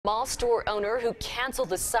Mall store owner who canceled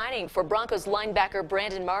the signing for Broncos linebacker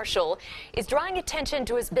Brandon Marshall is drawing attention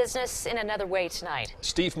to his business in another way tonight.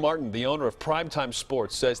 Steve Martin, the owner of Primetime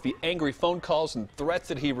Sports, says the angry phone calls and threats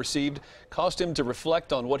that he received caused him to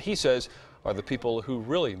reflect on what he says are the people who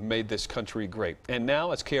really made this country great. And now,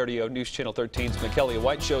 as KRDO News Channel 13's Michaelia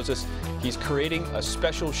White shows us, he's creating a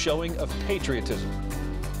special showing of patriotism.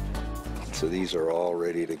 So these are all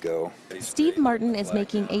ready to go. Steve Martin is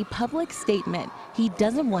making a public statement. He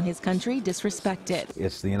doesn't want his country disrespected.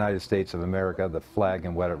 It's the United States of America, the flag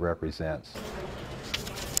and what it represents.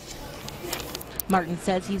 Martin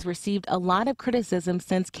says he's received a lot of criticism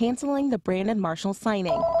since canceling the Brandon Marshall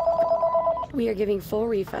signing. We are giving full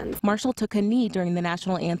refunds. Marshall took a knee during the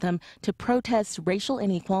national anthem to protest racial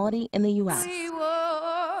inequality in the U.S.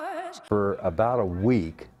 For about a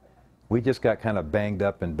week, we just got kind of banged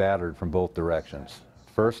up and battered from both directions.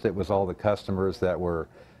 First, it was all the customers that were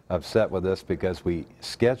upset with us because we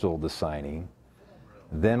scheduled the signing.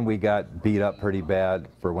 Then we got beat up pretty bad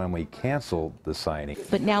for when we canceled the signing.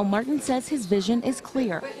 But now Martin says his vision is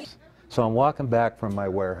clear. So I'm walking back from my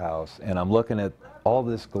warehouse and I'm looking at all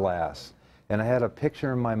this glass. And I had a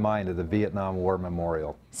picture in my mind of the Vietnam War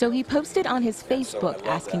Memorial. So he posted on his Facebook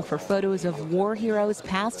asking for photos of war heroes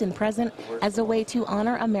past and present as a way to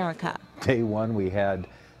honor America. Day one, we had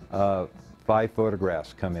 5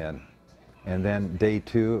 photographs come in. And then day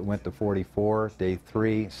 2, it went to 44. Day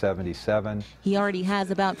 3, 77. He already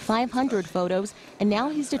has about 500 photos, and now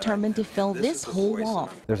he's determined to fill this whole wall.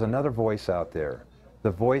 There's another voice out there,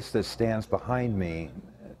 the voice that stands behind me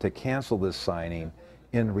to cancel this signing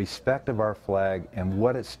in respect of our flag and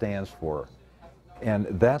what it stands for. And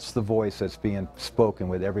that's the voice that's being spoken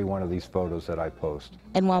with every one of these photos that I post.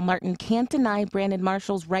 And while Martin can't deny Brandon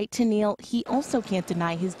Marshall's right to kneel, he also can't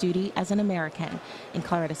deny his duty as an American. In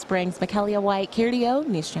Colorado Springs, Michaelia White, KRDO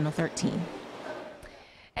News Channel 13.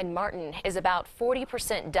 And Martin is about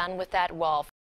 40% done with that wall.